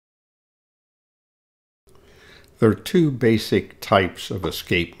There are two basic types of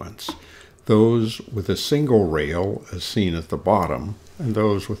escapements, those with a single rail as seen at the bottom, and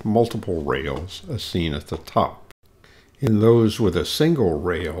those with multiple rails as seen at the top. In those with a single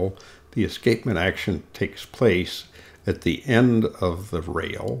rail, the escapement action takes place at the end of the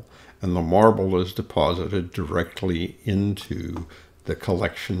rail, and the marble is deposited directly into the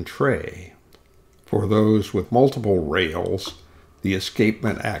collection tray. For those with multiple rails, the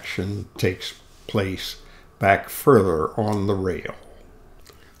escapement action takes place back further on the rail.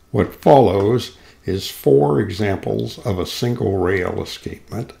 What follows is 4 examples of a single rail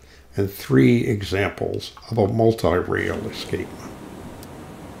escapement and 3 examples of a multi-rail escapement.